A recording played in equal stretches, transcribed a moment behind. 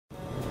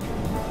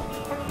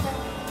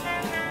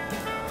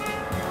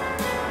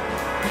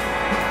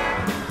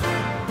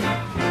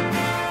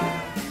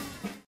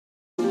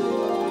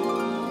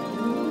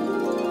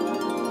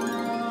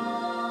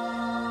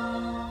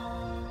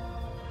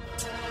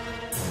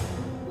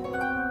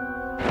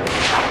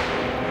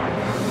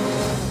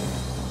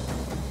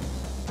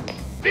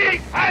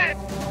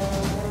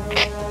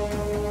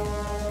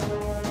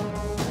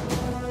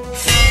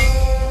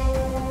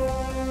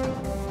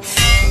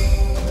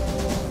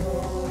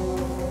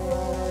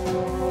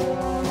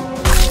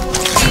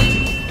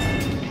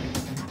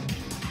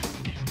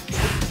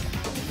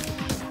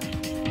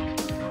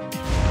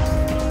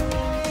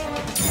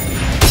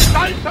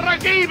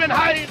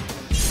Zachtegevenheid!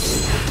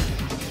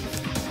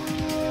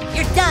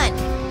 You're done!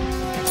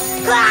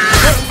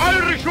 Für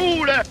eure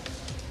Schule!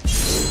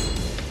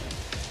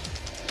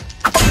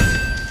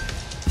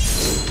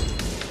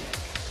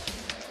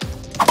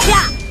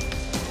 Ja!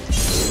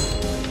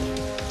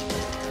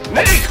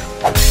 Nicht!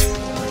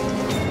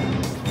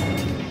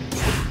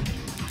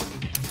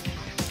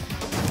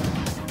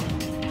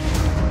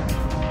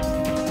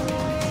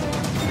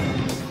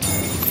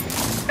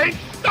 In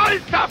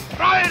stolzer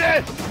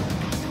Freude!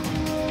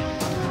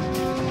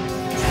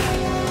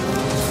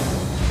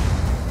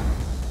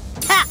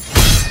 Ha!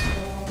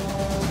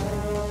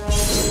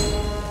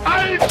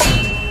 Halt!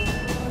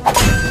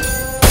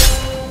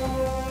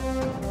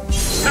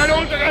 Kann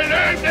unsere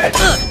Löhne!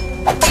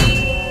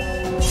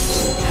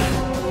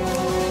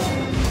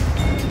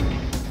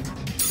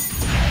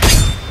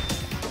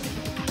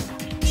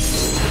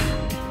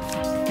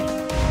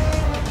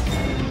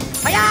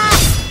 Feuer!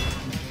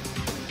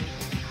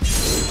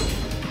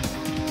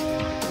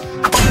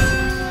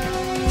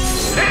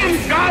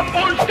 Den gab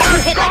uns You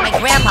der hit like my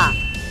Gott! grandpa!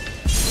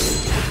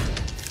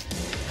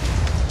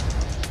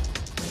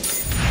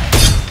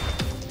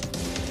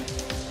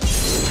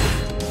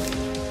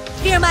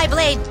 Fear my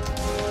blade!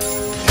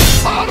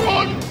 Fahr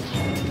uns!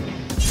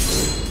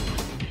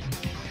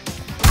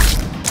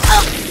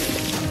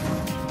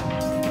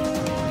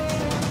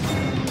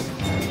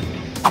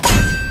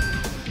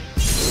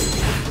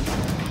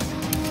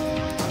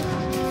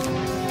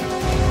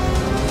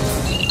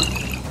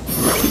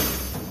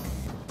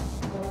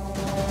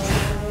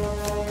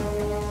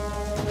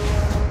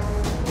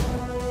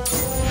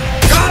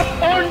 Gab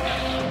uns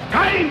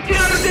kein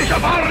irdischer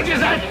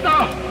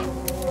Vorgesetzter!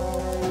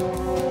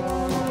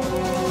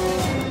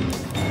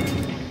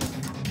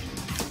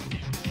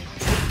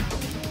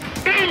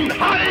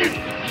 Inhalt,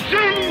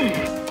 Sinn!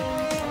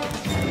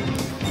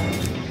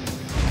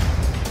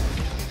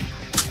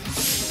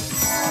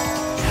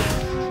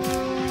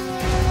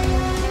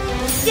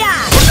 Ja!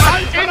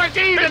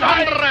 Alternative!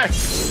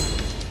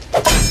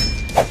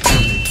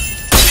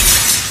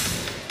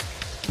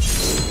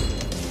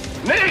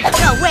 Nicht!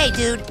 No way,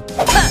 dude!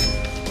 Huh.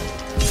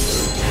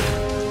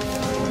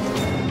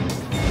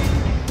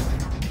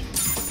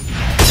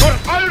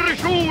 Für eure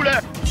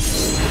Schule!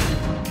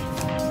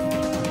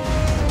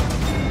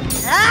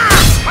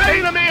 Ah!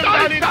 Keiner mehr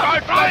kann in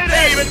Deutschland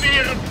leben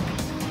wird!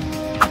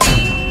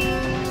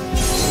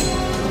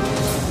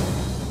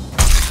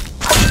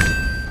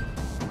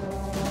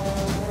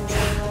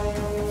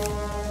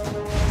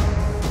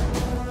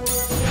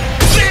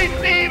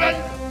 Nicht lieben!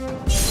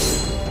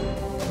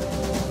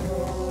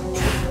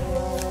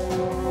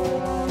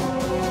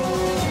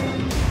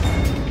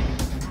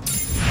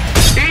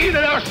 Ihnen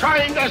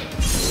erscheint es,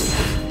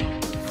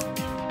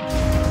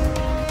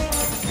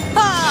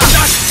 Ah!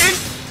 dass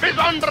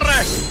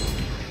insbesondere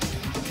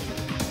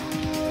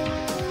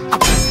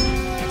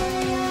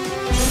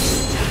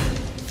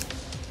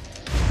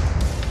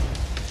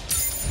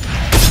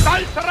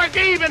stolzer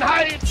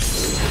Gegebenheit,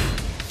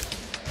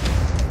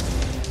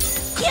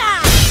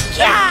 Ja!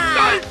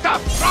 Ja! stolzer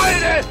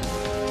Freude,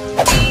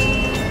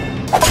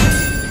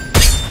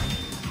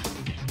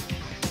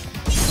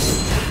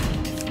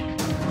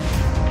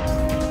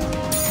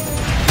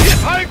 wir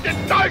folgen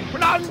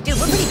Deutschland! Dude,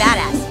 we're pretty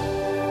badass.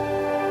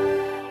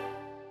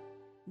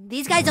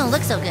 These guys don't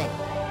look so good.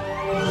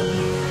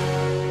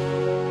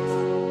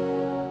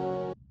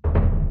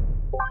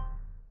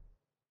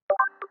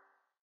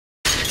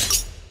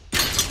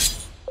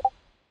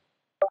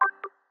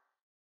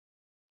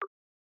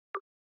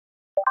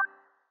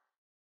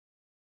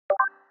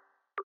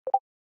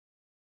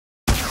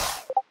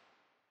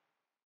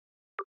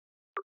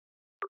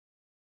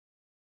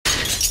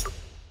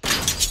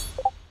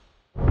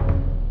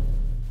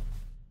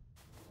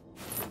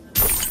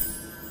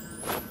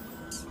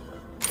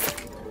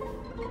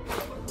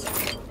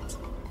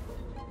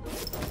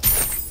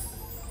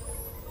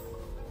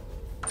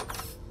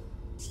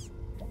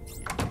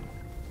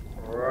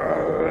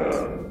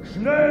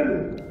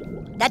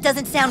 That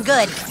doesn't sound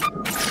good.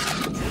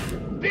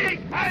 Weg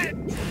halt!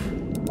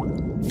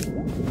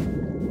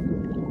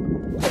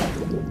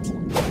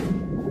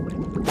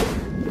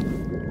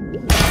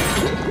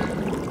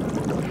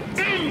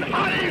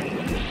 Inhalt,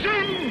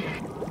 Sinn!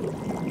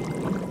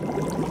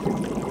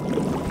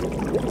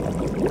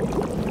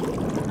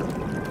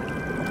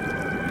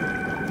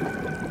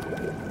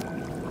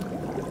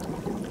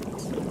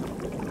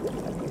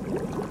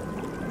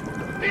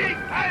 Weg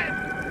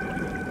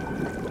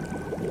halt!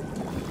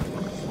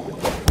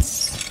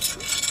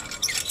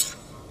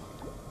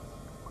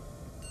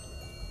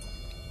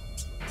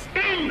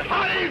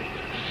 Inhalt,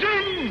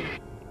 Sinn!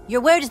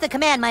 Your word is the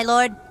command, my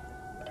lord.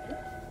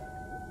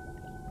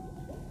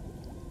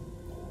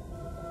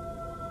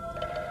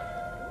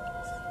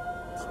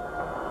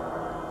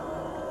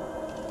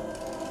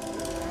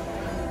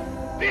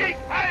 Weg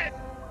halt!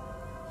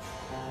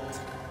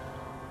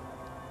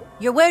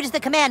 Your word is the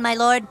command, my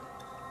lord.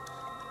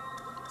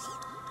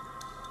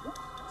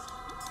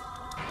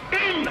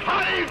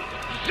 Inhalt,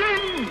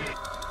 Sinn!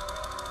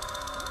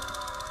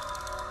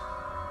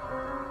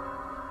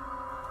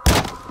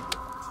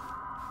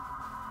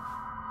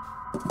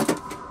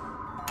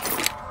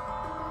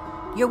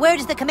 Your word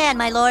is the command,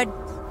 my lord.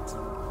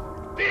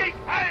 Big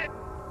Head!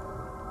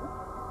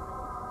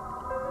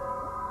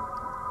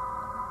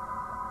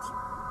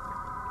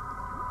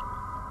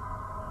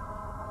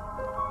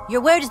 Your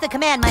word is the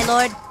command, my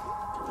lord.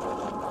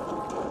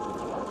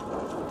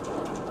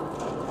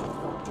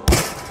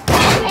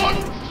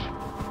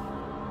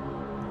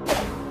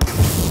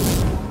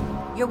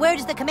 Your word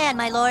is the command,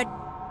 my lord.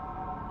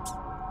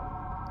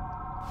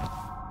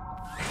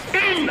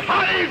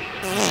 Inhalt!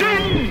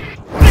 Sinn!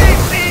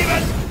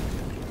 Resiven!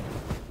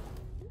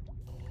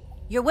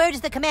 Your word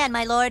is the command,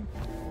 my lord.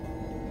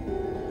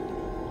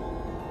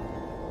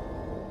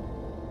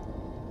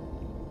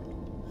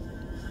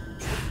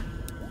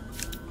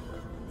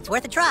 It's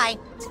worth a try.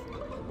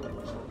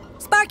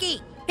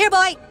 Sparky! Here,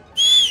 boy!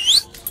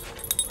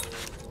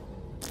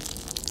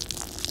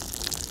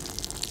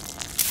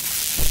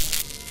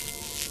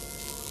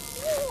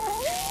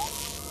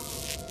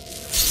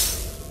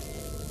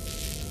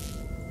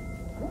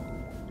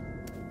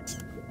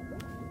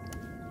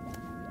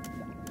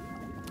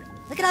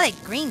 Look at all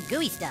that green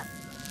gooey stuff.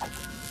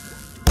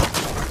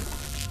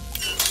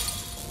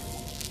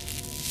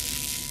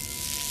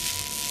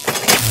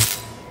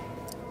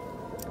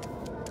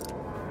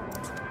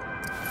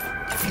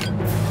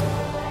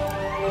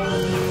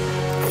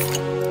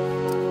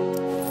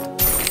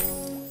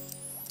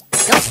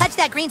 Don't touch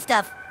that green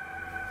stuff.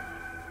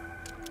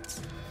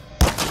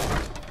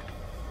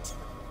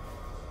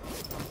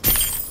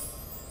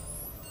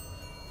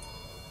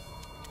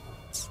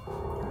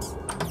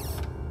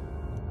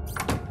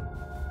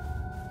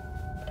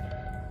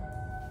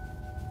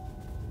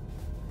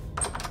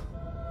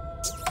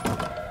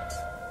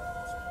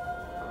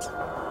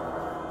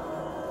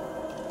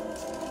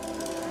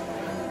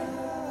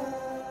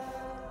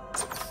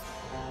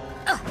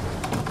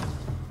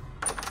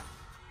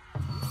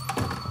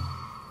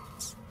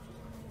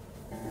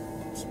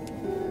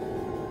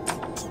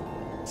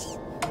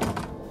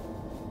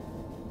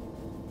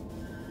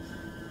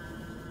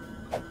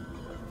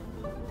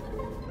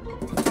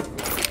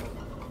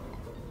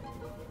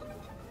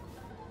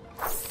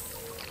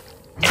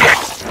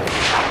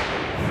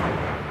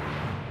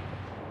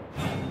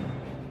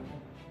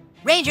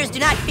 Rangers do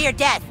not fear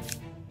death.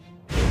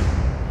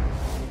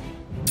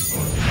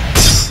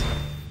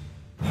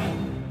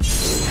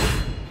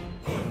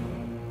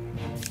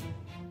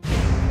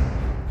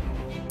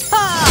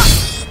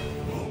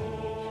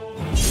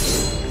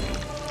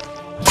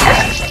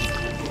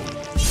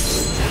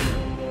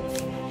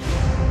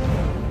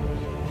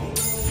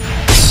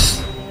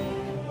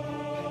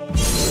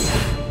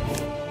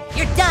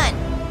 You're done.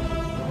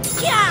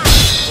 Yeah!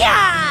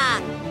 Yeah!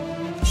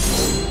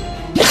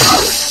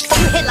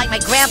 You hit like my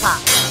grandpa.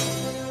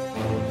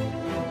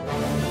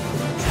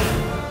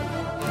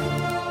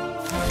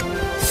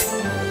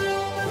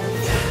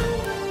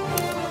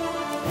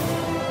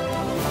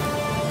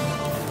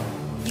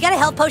 You got a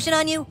health potion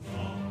on you?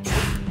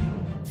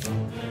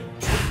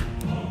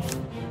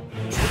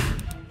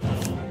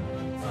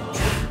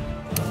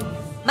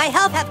 My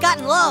health hath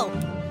gotten low.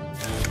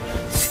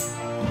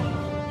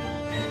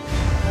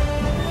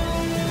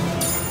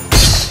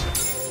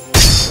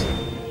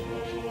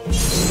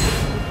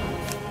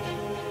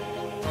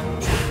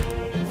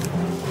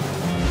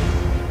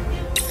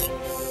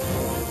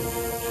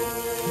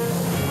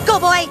 Go,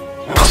 boy!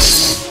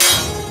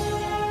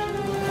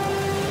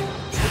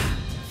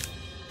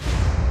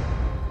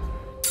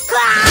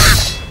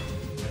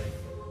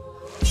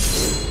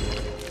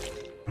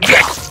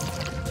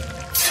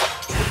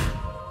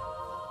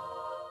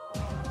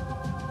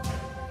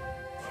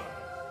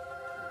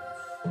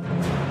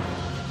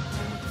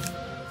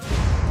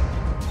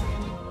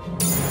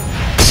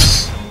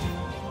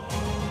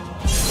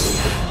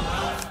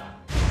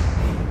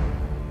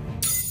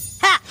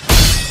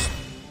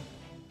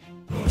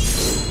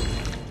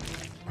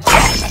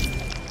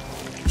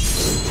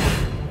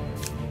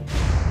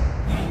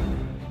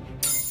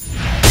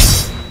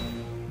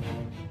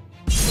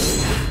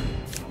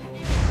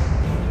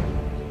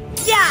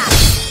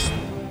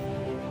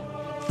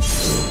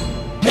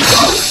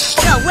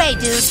 No way,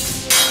 dude.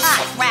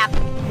 Ah, crap.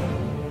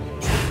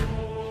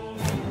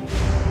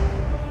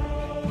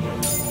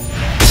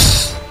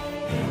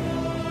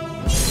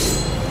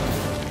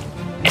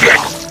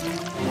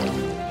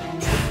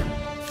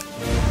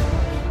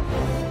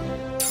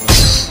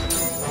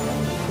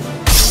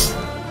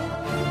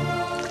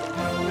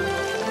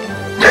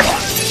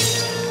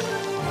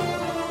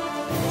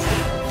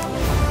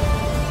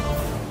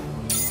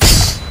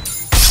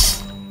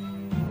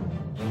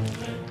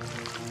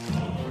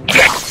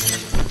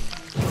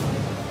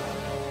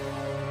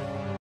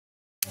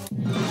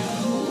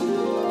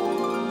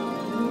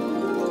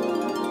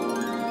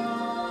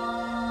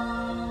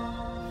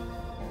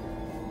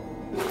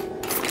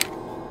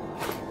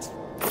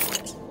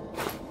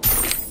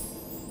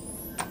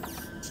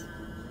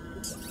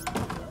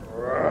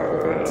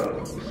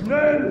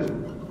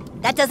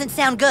 That doesn't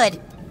sound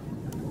good.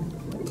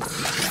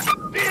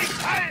 Big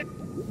Head!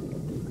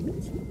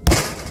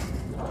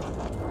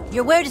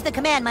 Your word is the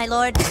command, my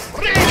lord.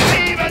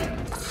 Resiven!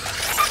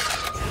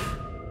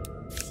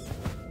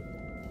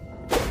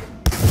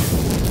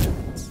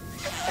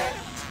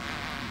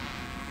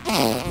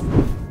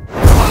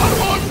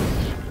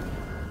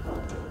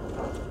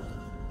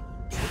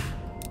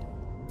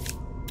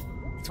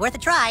 worth a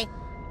try.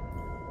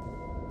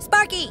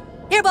 Sparky!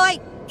 Here, boy!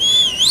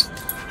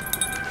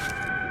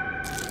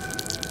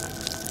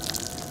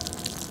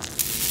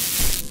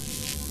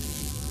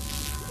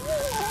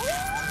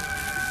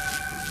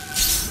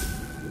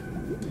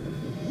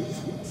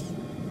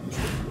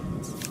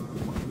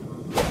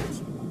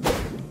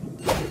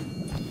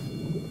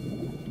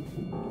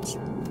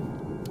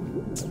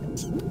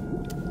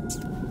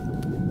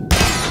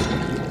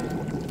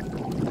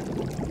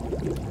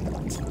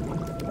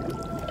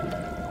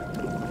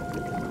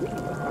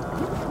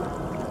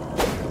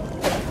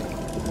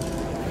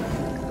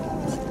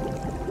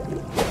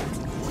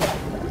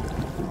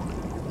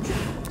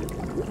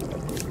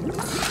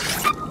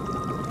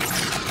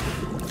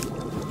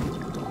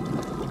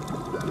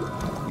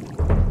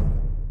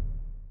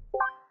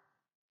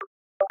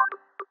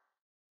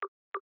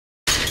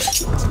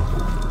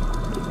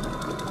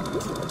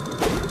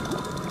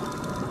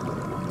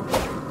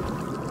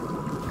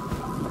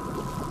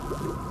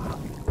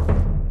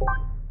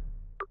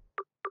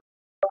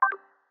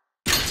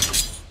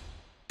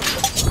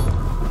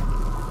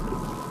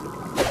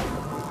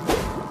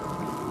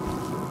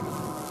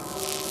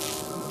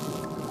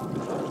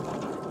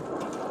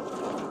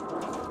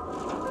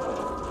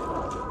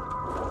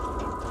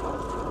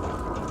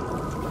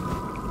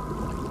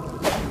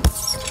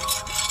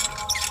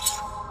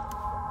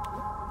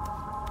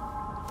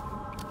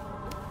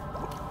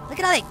 Look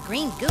at all that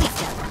green gooey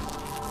stuff.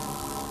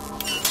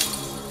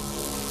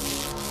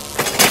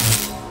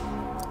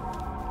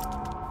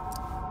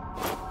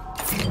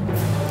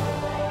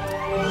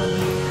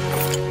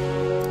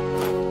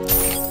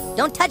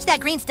 Don't touch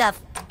that green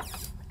stuff.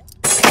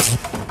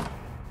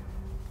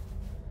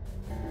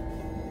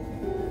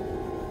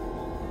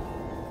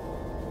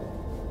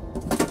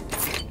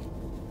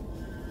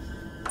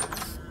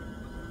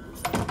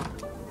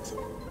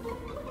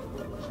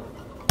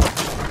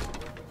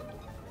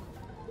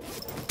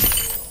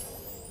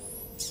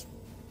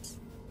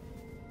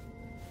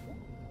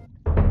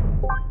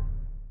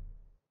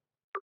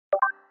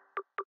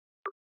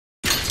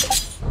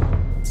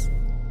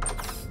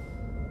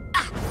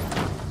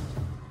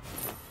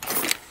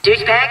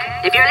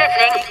 Douchebag, if you're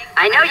listening,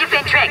 I know you've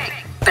been tricked,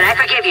 but I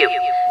forgive you.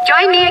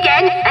 Join me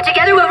again, and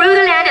together we'll rule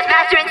the land as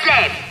master and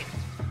slave.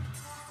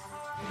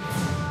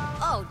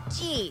 Oh,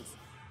 jeez.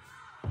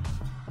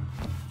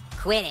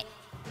 Quit it.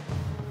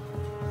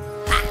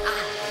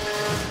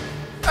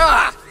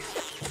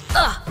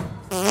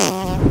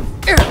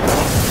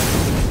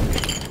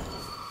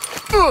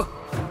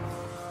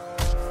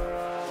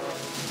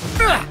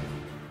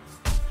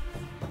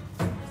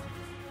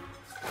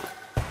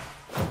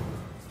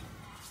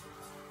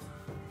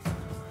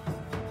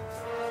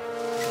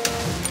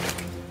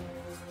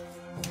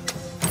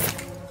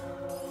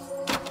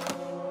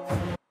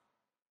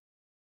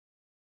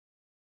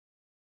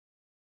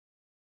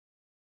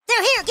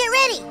 They're here, get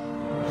ready!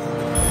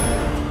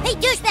 Hey,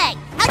 douchebag!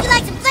 How'd you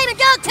like some flaming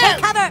dog too? Take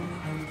cover!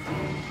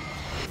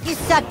 You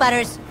suck,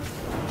 Butters.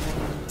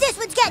 This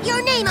one's got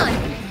your name on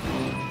it!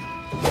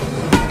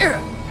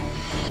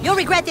 You'll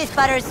regret this,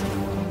 Butters.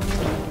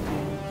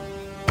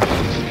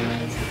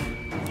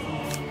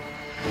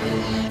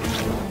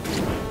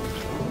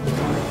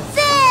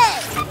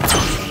 Sit!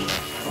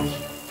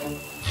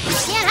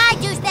 Can't hide,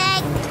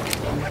 douchebag!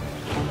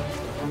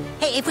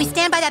 Hey, if we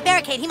stand by that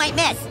barricade, he might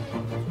miss.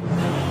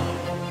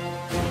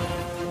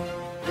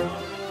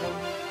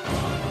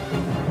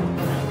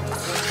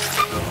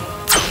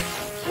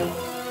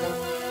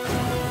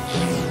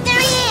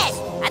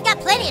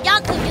 Plenty of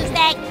dog food,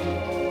 douchebag!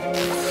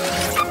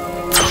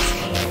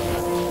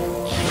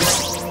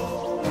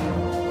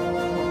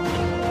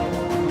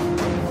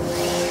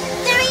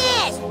 There he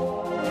is!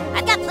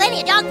 I've got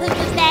plenty of dog food,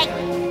 douchebag!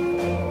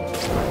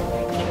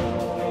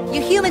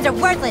 You humans are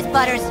worthless,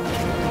 Butters.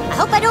 I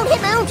hope I don't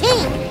hit my own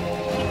team.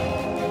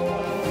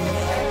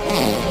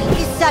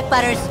 You suck,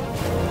 Butters.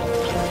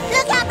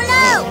 Look out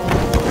below!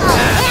 Oh,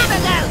 hammer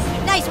those!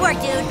 Nice work,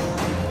 dude.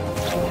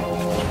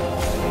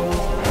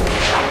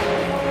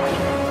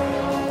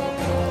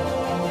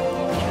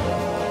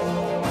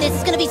 This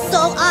is gonna be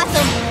so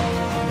awesome!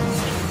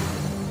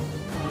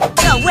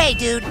 No way,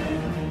 dude!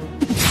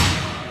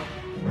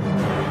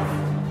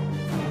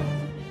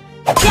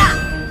 Yeah!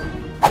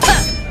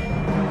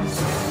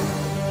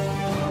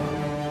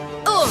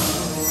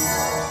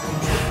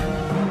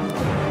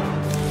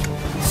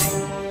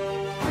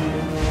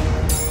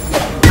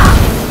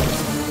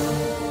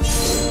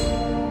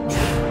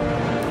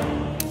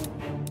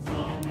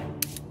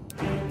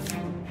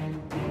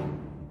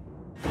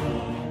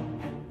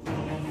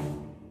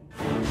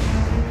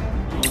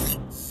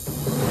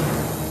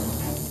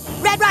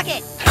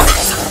 Rocket!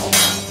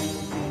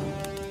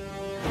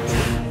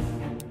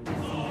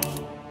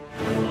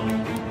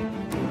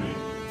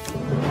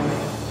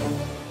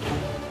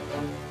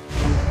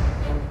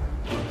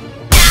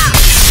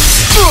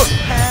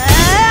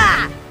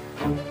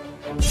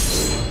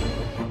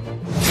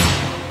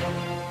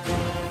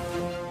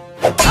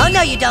 Oh,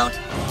 no, you don't.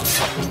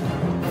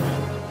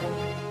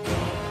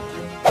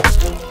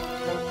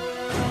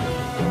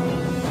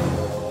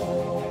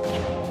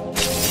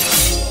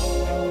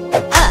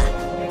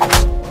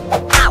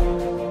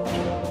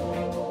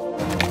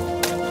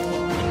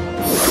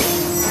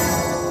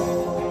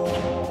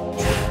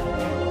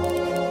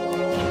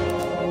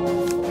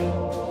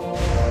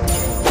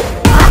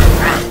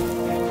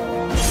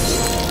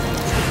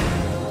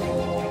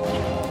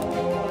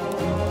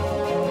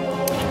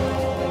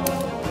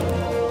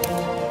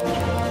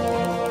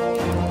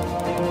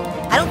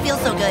 don't feel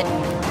so good.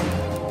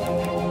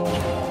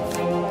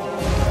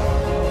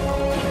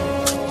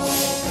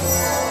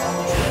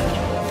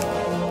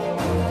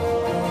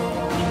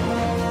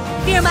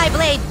 Fear my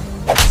blade!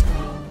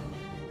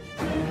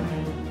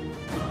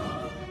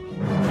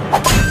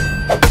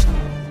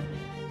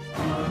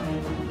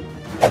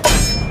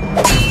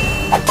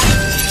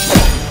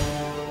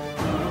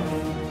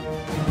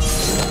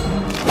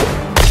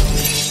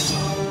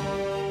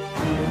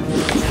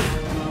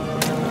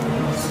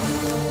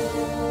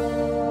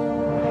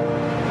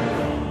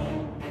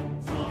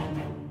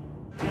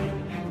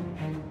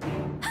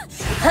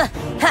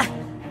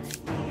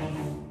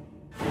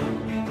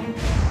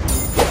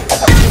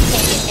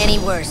 Any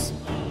worse.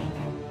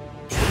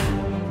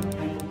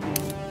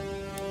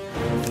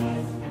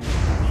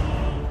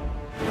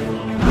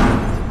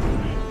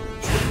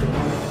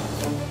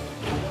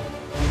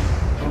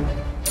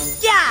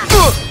 Yeah!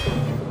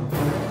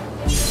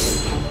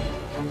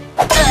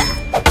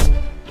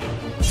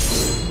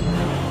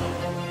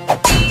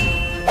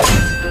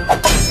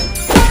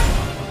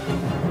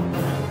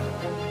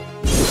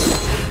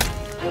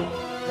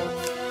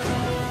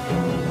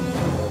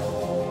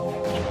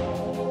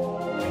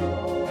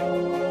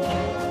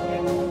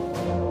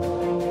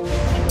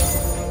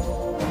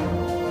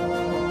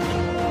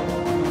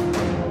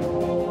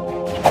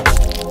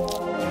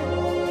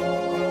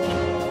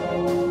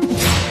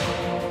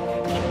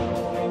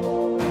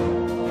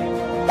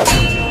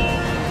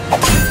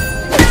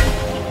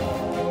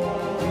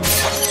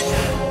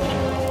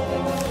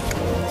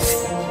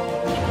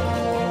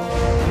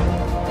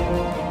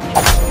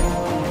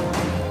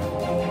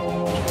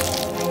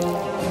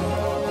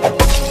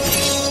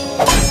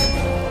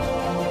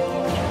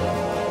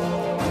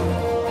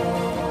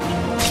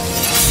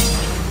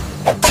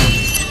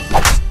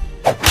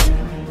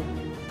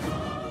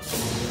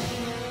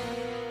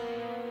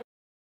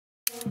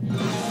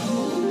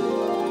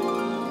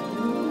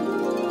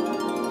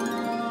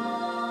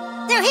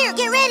 They're here,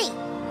 get ready!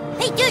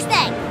 Hey,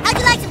 douchebag, how'd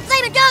you like some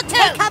flaming dog too?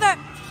 Hey, cover!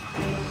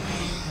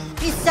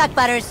 You suck,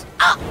 Butters.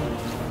 Oh!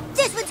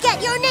 This one's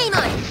got your name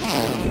on it!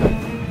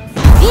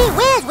 Gee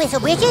whiz, whistle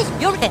witches!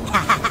 You're...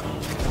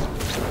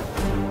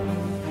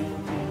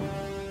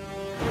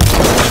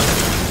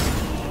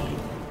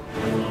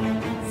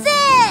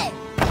 Sick!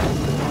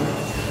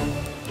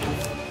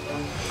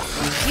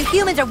 You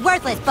humans are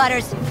worthless,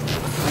 Butters.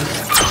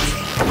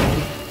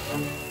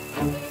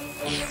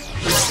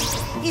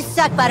 You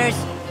suck, Butters.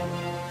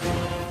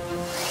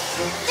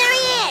 There he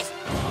is!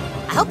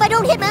 I hope I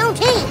don't hit my own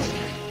team.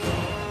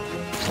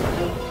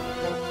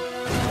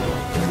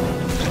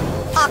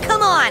 Oh,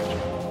 come on!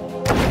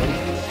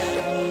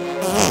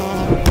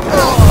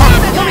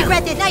 Oh, you'll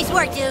regret this. Nice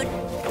work, dude.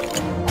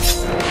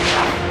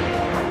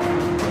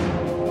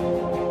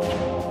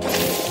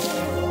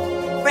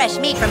 Fresh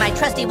meat from my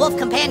trusty wolf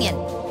companion.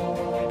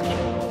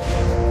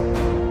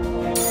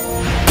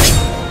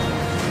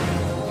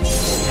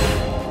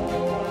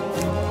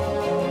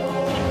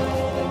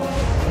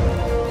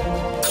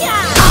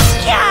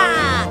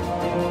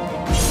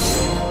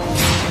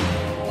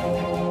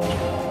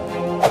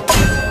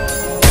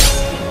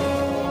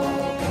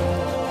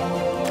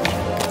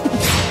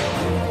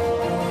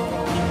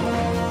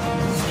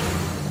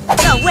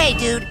 No way,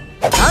 dude.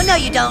 Oh, no,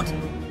 you don't.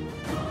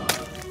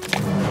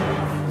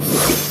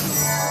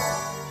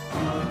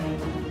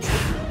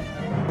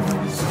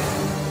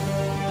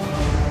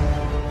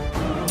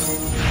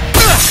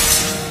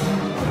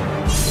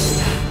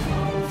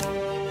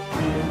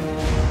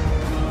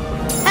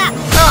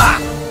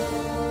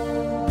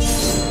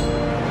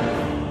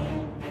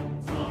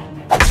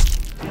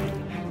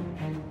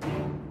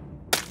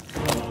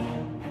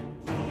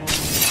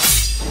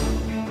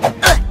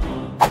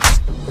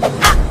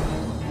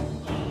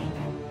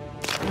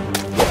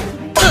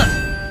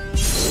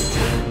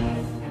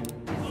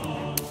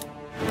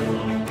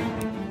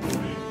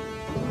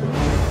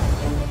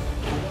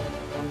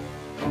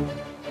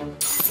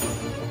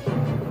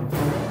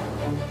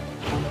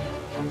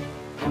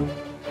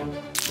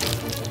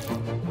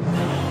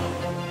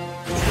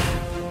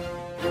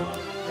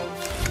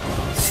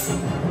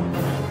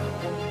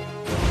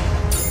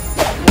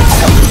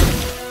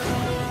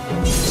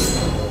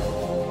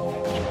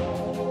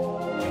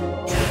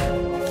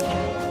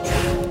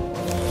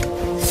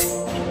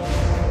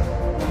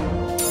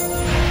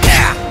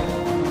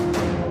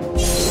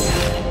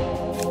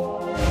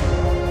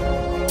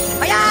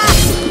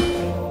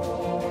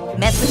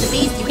 Mess with the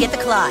beast, you get the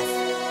claws.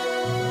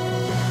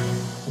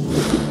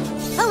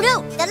 Oh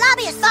no, the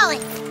lobby is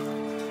falling!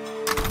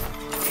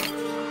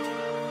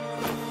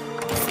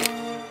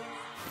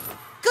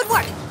 Good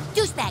work!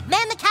 Douchebag,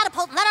 man the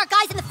catapult and let our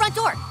guys in the front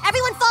door!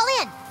 Everyone fall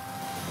in!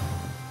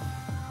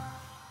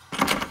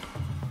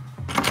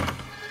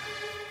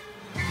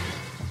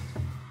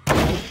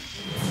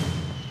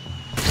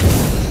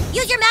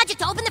 Use your magic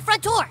to open the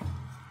front door!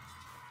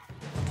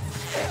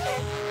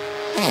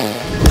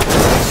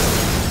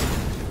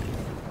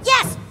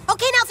 Yes!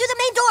 Okay, now through the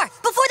main door,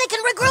 before they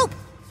can regroup!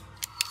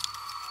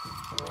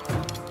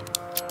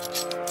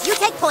 You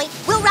take point,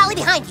 we'll rally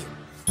behind you.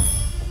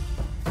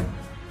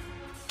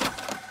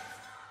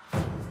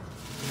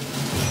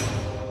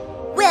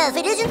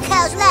 it isn't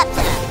Cal's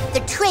laptop,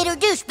 the traitor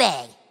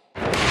douchebag.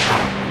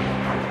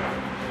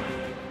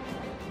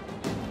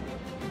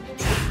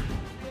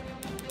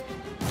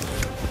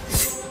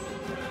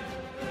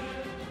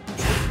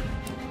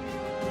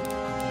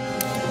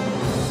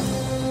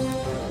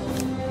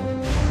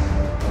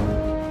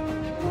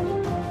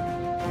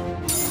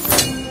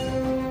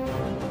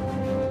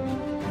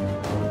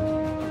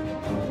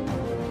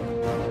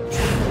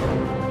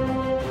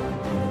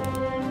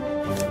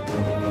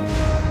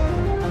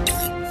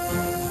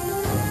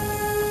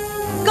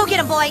 Go get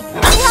him, boy!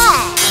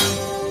 Yeah!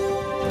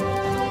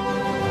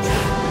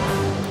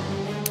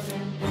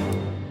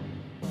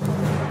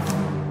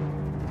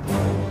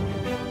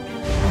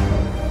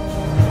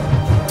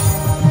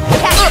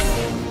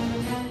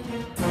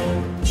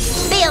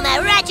 Feel my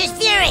righteous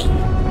fury!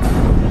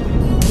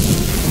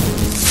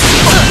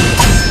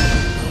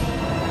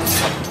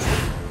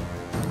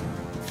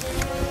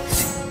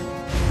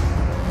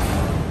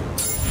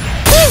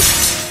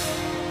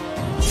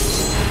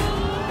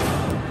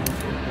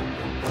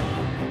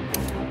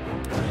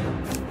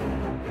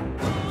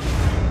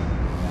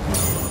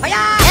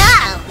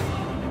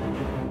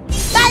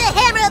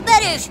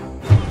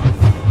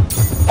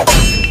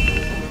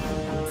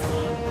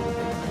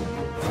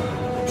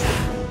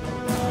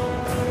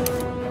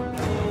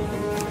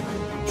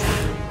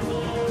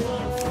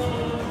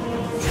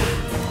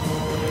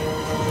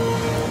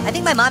 I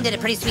think my mom did a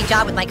pretty sweet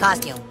job with my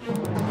costume.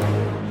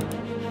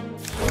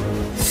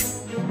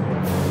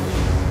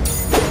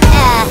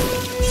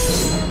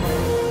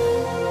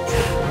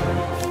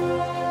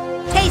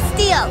 Hey,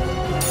 Steel!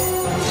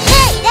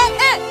 Hey, that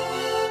hurt!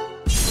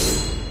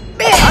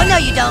 Oh, no,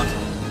 you don't.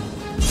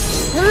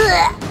 Oh,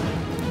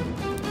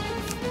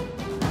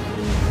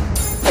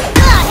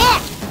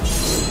 heck!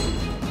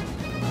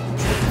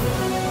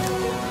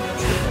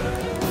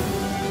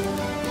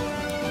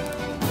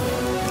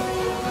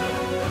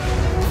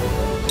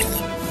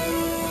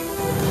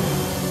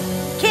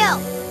 Kill!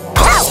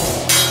 Ow!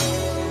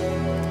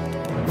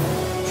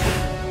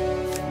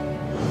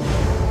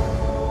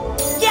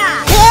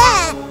 Yeah!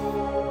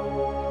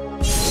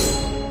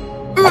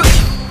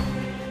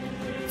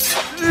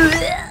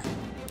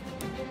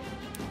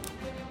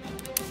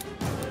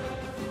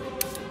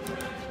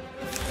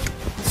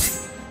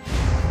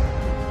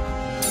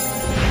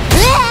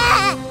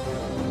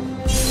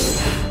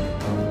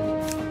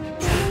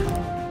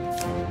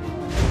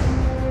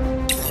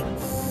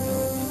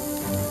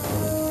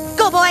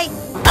 Go, boy!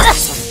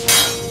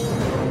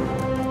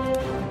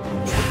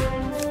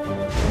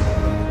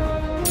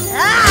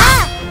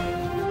 Ah!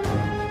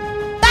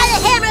 By the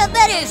hammer of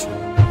Verdad!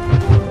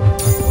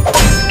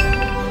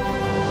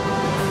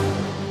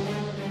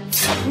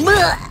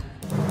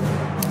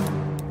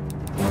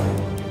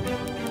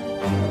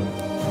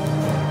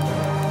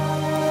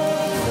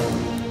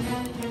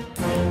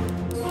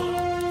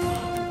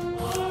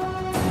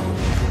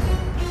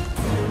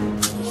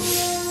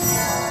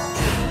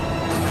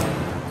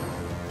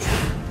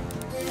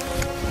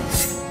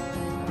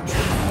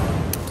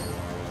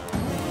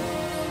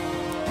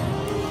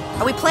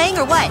 Are we playing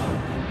or what?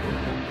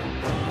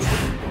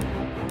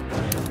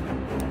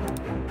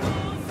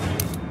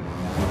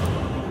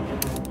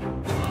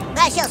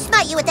 I shall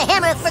smite you with the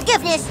hammer of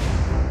forgiveness!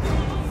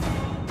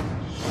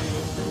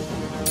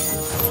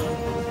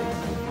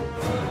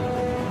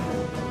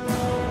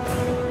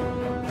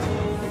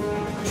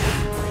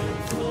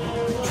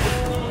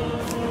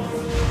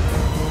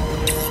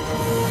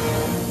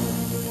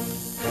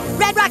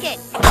 Red Rocket!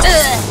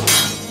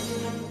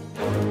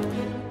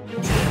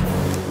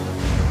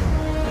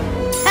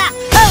 Ha!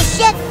 Oh,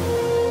 shit!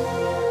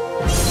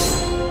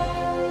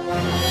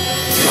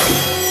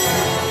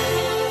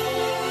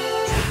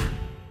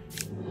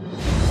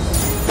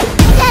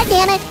 God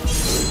damn it!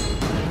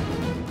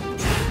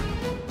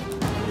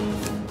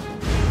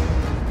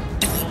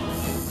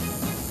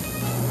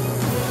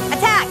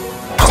 Attack!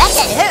 That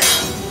didn't hurt!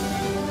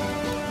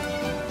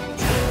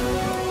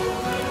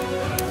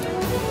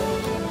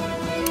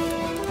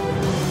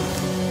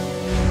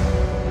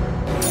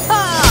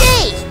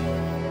 Jeez!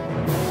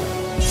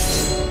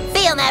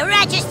 Feel my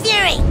righteous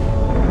fury!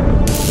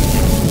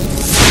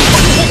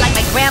 Hit like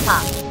my grandpa.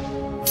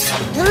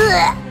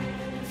 Ugh.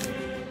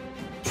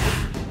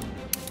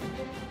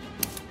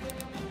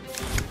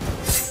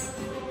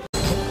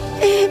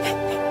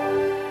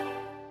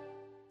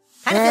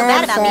 Kinda feel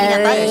bad about beating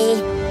up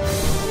Butters.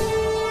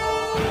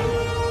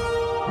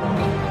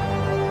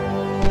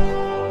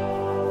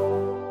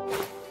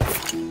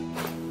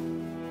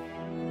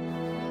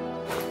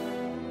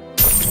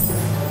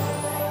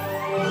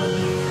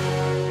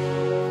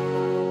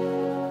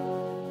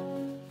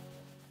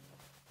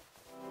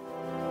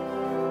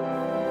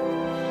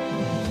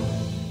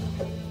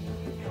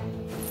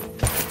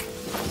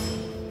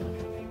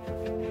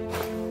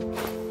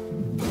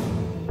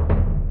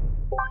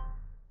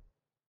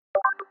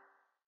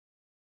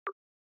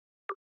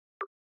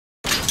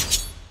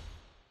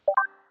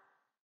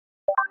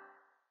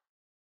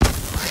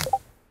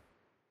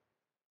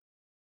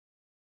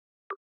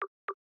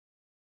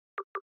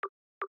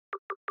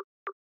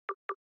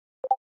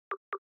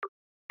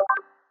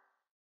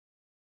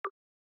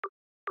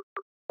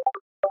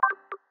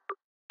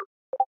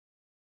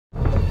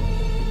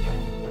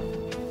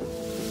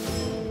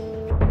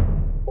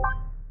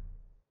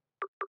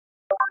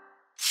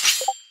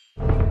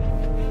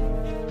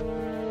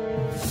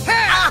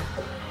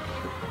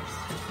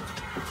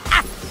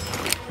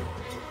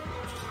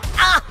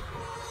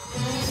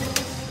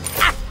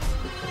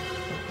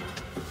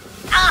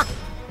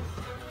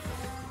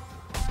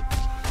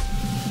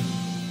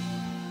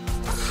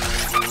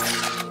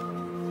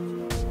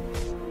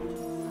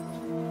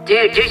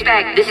 Dude,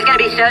 douchebag, this is gonna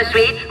be so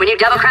sweet when you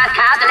double-cross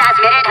Kyle at the last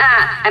minute,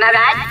 huh? Am I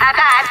right? High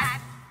five!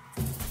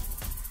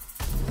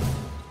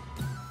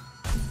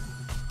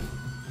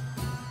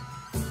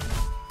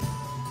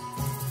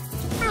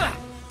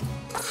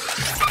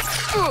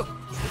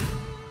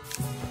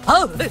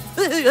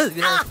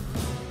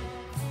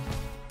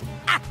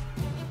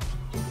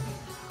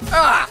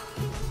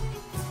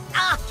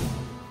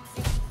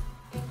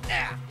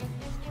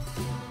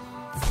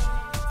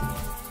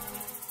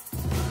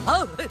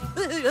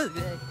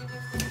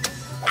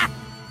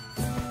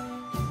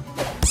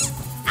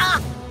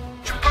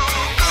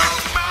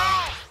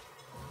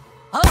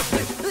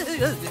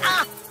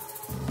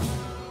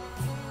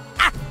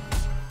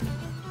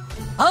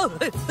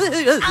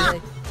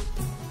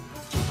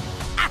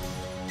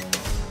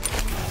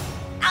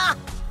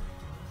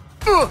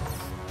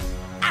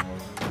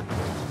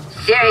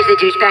 Seriously,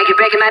 douchebag, you're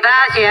breaking my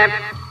balls here.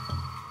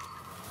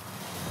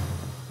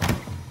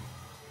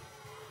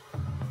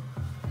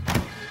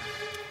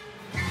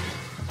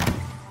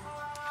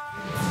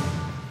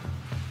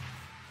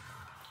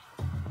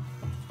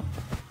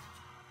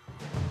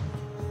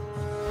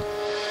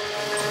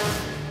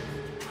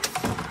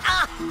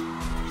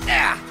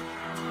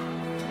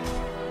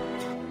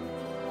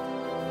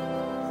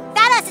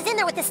 Badass is in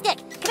there with the stick.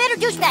 Commander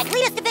Douchebag,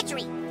 lead us to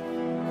victory.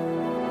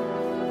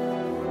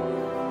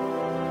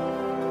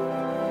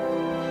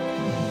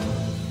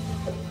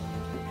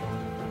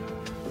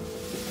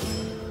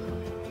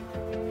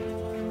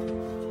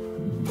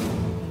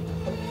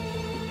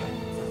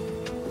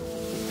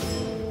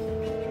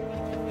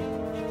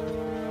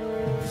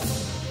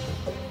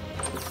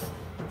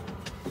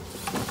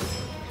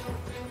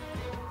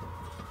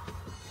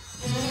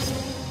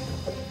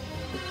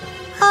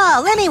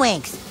 Oh,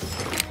 Lemmy-winks.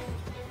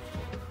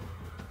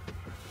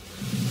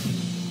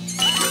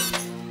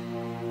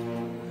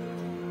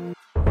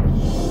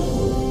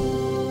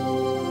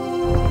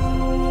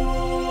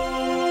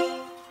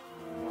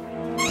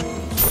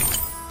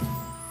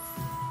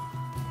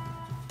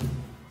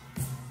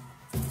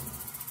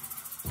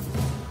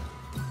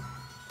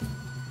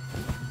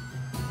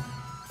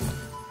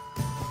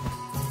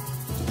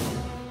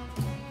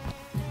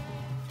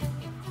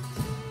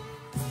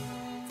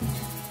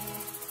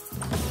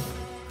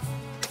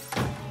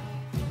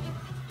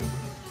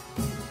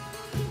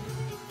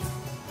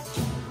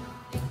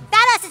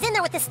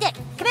 With the stick.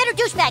 Commander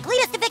Douchebag,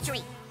 lead us to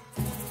victory.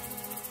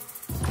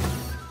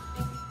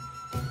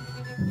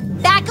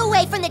 Back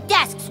away from the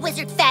desks,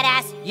 wizard fat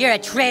ass. You're a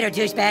traitor,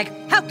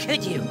 douchebag. How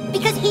could you?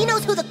 Because he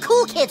knows who the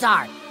cool kids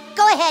are.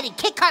 Go ahead and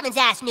kick Cartman's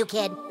ass, new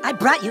kid. I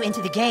brought you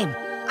into the game.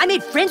 I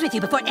made friends with you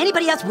before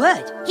anybody else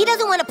would. He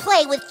doesn't want to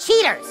play with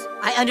cheaters.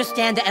 I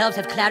understand the elves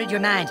have clouded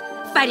your mind.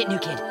 Fight it, new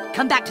kid.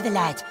 Come back to the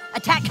light.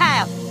 Attack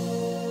Kyle.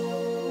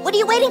 What are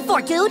you waiting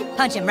for, dude?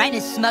 Punch him right in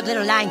his smug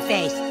little lying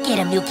face. Get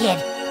him, new kid.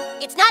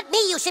 It's not me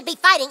you should be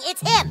fighting,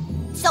 it's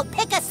him. So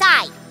pick a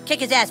side.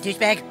 Kick his ass,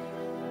 douchebag.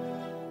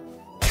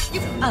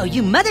 Oh,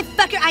 you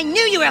motherfucker! I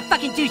knew you were a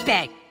fucking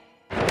douchebag!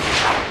 I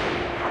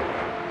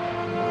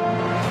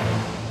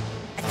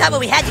thought what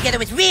we had together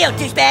was real,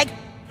 douchebag!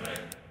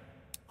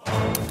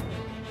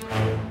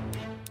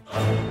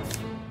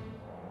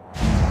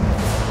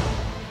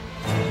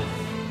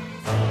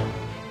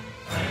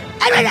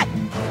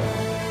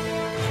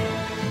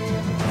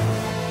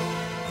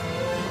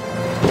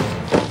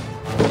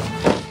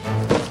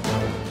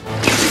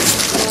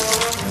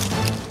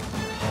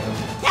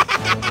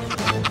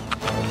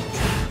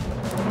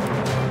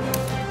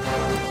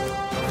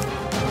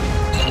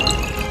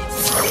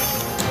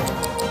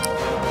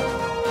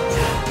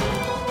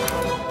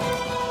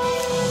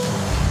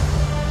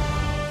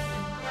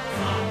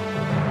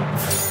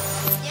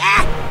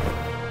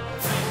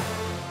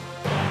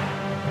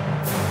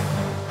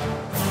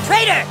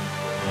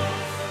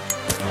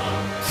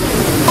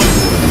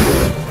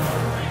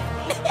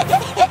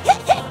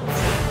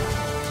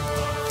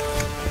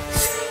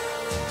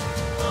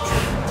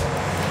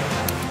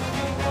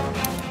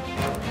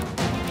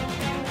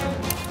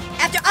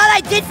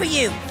 Did for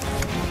you! You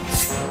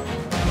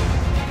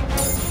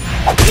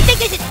think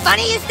this is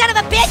funny, you son of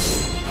a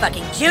bitch?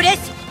 Fucking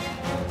Judas!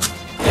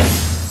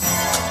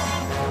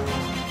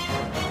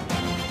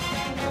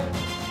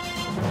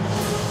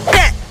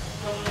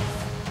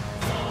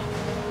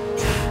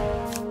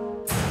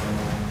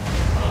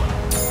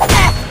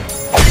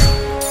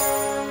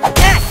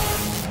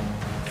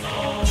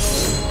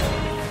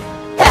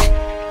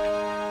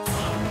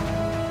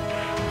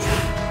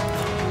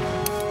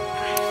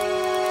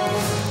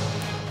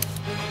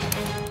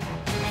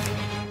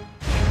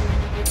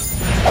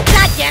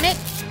 Damn it!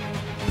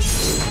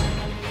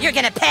 You're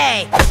gonna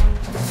pay!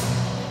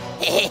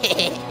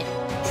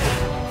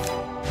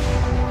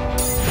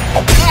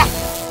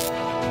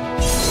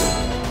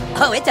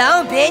 Oh, it's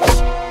on, bitch!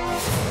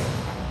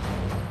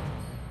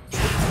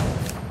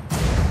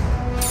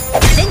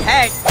 Didn't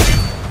hurt!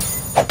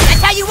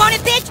 That's how you want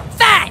it, bitch?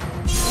 Fine!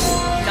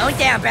 Going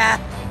down, brah.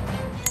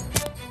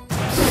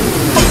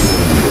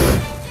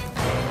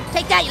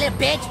 Take that, you little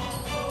bitch!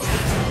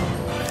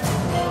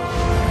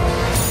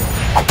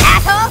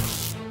 Asshole!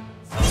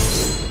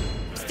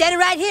 standing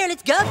right here.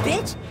 Let's go,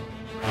 bitch.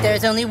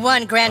 There's only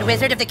one Grand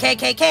Wizard of the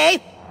KKK.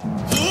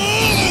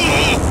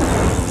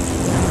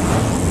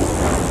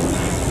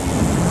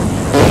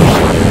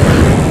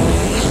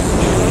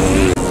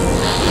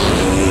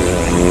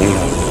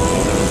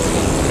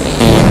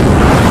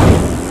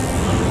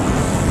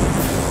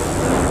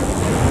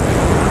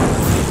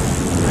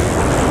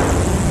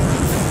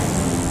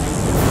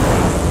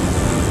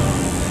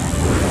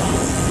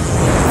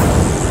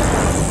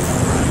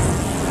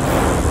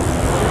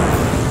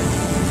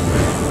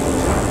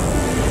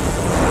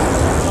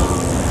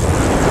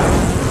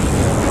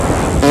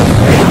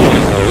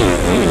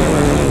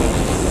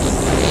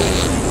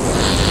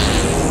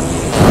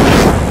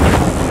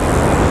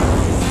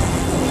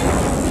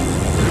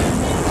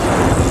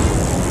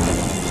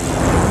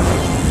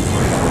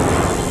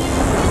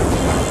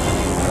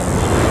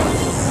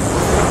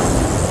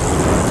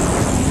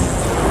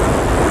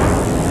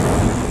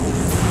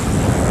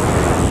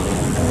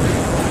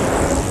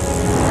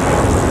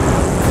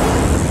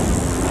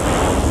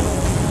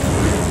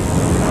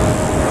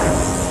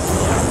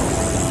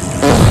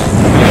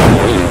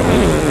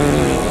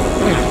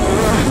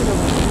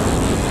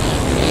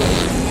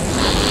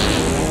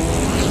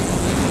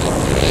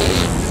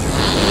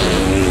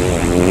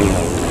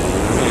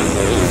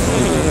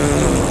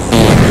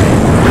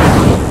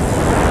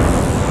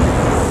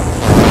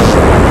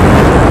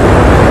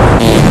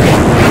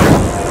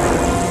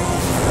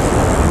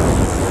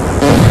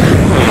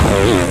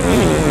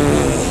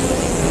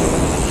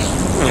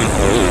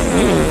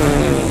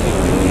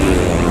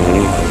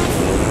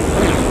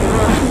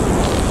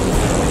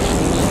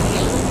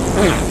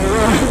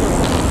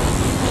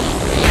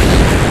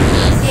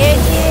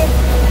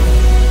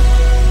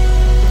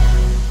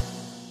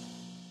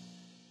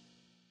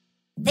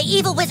 The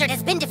evil wizard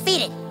has been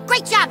defeated.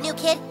 Great job, new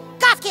kid.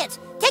 Goth kids,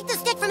 take the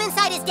stick from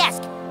inside his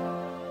desk.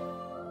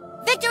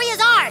 Victory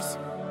is ours.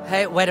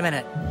 Hey, wait a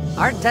minute.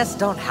 Our desks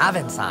don't have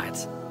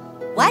insides.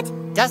 What?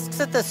 Desks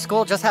at this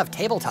school just have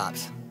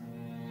tabletops.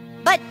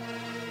 But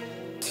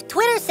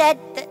Twitter said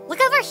that...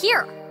 Look over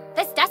here.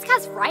 This desk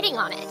has writing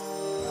on it.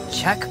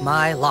 Check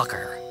my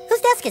locker.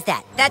 Whose desk is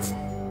that? That's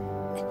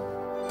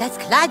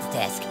Clyde's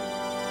desk.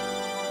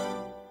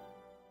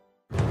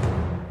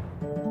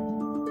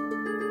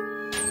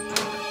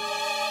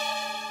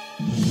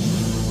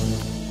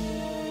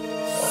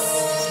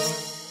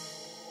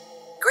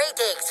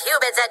 Greetings,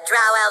 humans and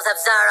drow elves of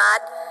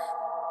Zarad.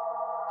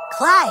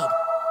 Clyde.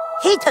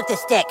 He took the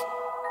stick.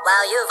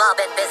 While you've all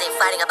been busy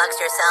fighting amongst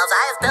yourselves,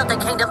 I have built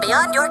a kingdom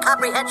beyond your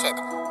comprehension.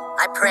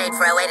 I prayed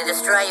for a way to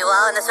destroy you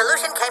all, and the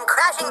solution came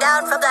crashing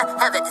down from the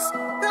heavens.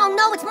 Oh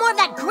no, it's more of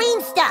that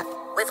green stuff.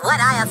 With what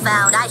I have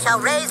found, I shall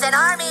raise an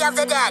army of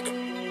the dead.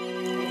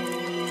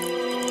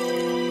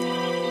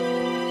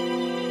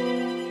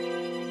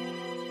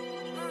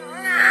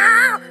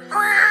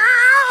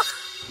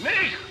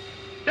 Nicht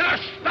der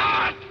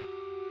Staat!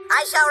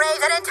 I shall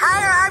raise an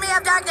entire army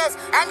of darkness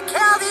and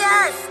kill the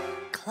earth!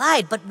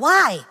 Clyde, but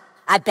why?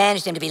 I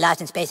banished him to be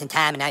lost in space and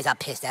time, and now he's all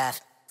pissed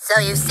off. So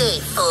you see,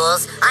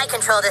 fools, I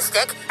control the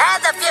stick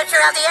and the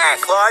future of the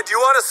earth! Clyde, do you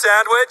want a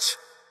sandwich?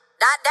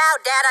 Not now,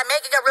 Dad. I'm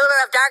making a Ruler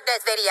of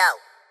Darkness video.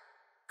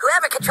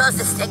 Whoever controls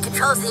the stick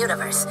controls the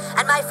universe.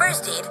 And my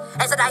first deed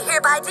is that I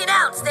hereby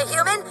denounce the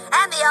human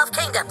and the elf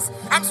kingdoms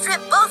and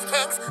strip both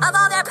kings of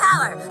all their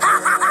power.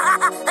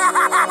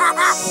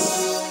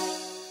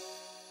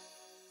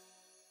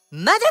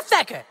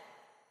 Motherfucker!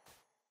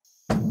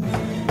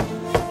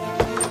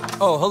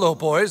 Oh, hello,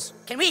 boys.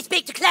 Can we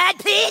speak to Clyde,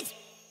 please?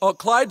 Oh,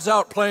 Clyde's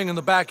out playing in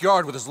the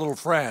backyard with his little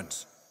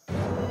friends.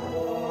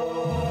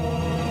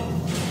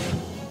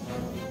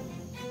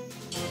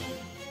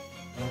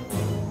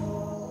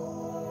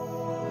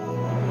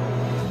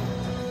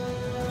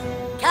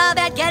 Come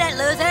and get it,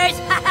 losers!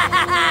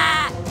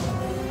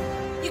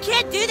 You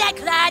can't do that,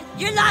 Clyde!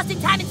 You're lost in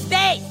time and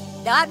space!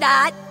 No, I'm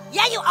not.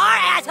 Yeah, you are,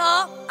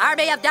 asshole!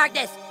 Army of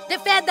Darkness,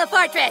 defend the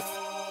fortress!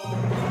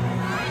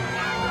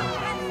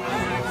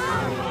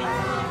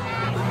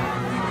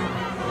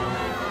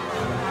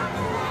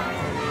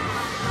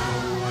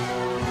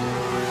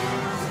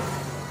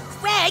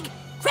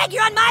 Craig,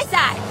 you're on my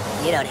side!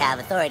 You don't have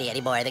authority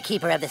anymore. The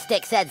keeper of the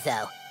stick said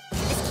so.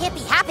 This can't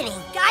be happening.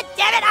 God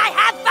damn it, I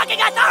have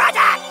fucking authority!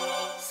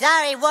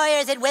 Sorry,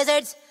 warriors and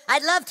wizards.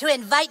 I'd love to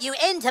invite you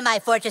into my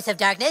Fortress of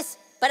Darkness,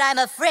 but I'm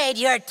afraid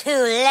you're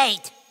too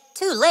late.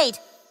 Too late?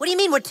 What do you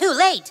mean we're too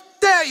late?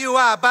 There you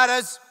are,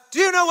 Butters. Do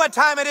you know what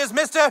time it is,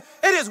 mister?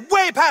 It is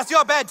way past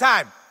your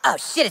bedtime. Oh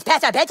shit, it's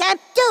past our bedtime?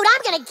 Dude,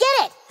 I'm gonna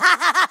get it!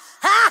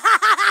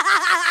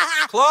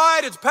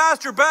 Clyde, it's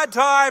past your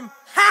bedtime.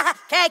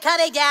 Okay,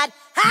 coming, Dad.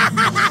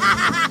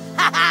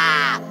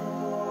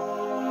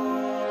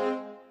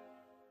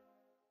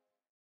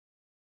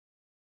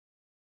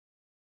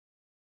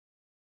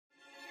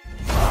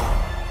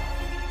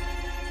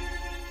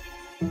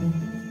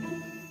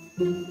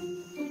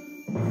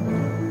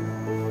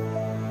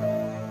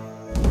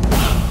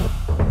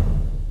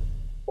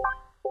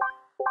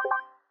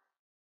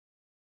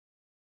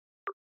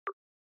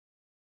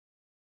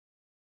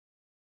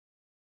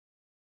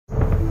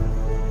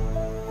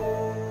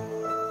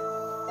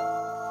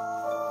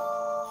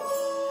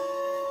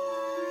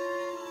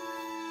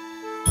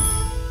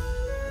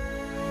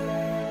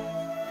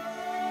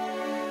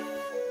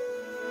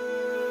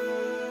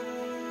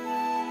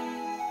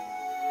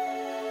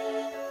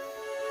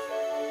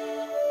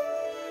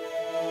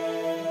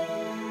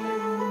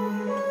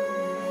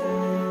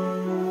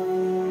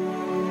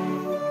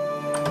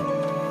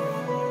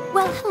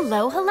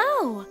 Hello,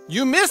 hello.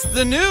 You missed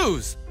the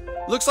news.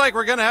 Looks like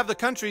we're gonna have the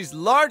country's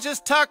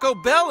largest Taco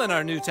Bell in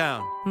our new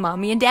town.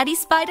 Mommy and Daddy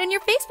spied on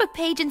your Facebook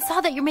page and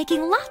saw that you're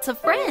making lots of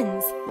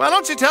friends. Why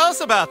don't you tell us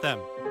about them?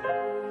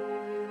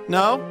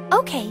 No?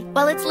 Okay,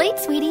 well, it's late,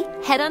 sweetie.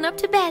 Head on up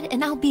to bed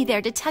and I'll be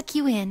there to tuck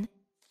you in.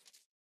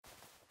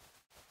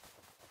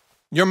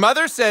 Your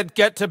mother said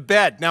get to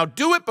bed. Now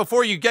do it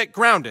before you get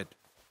grounded.